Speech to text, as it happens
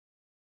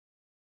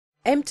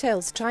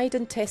Emtelle's tried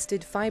and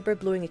tested fibre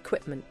blowing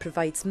equipment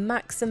provides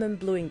maximum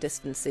blowing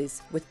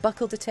distances with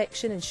buckle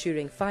detection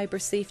ensuring fibre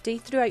safety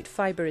throughout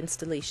fibre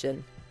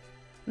installation,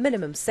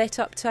 minimum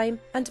setup time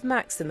and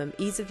maximum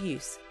ease of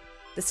use.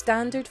 The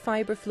standard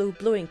Fibreflow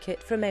blowing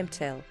kit from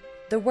Emtelle,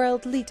 the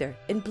world leader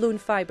in blown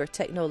fibre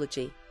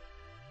technology.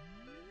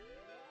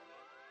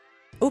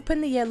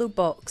 Open the yellow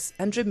box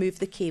and remove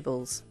the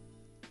cables.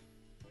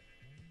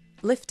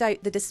 Lift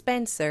out the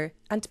dispenser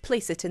and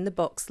place it in the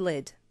box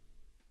lid.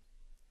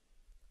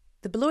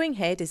 The blowing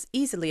head is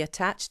easily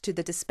attached to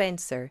the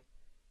dispenser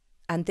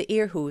and the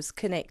air hose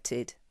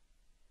connected.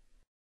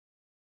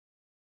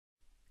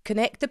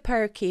 Connect the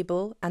power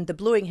cable and the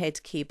blowing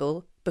head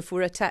cable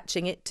before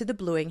attaching it to the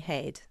blowing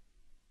head.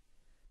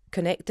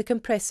 Connect the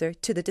compressor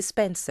to the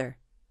dispenser.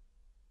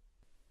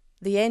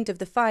 The end of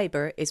the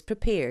fibre is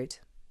prepared.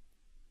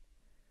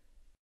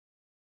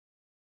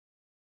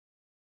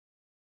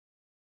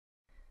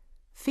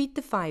 Feed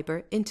the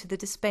fibre into the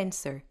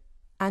dispenser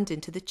and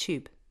into the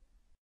tube.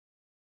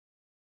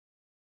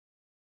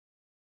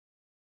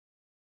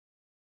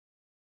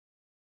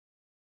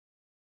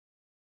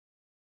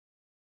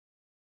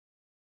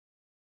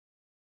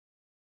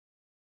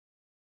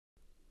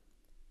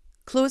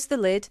 Close the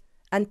lid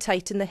and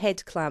tighten the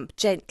head clamp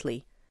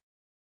gently,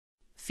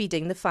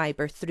 feeding the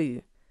fibre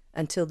through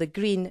until the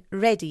green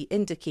ready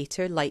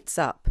indicator lights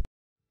up.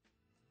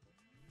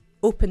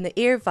 Open the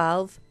air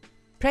valve,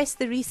 press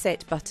the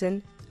reset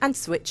button and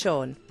switch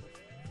on.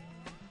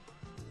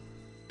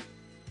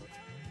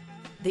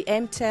 The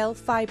Emtelle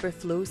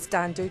Fibreflow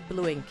Standard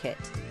Blowing Kit.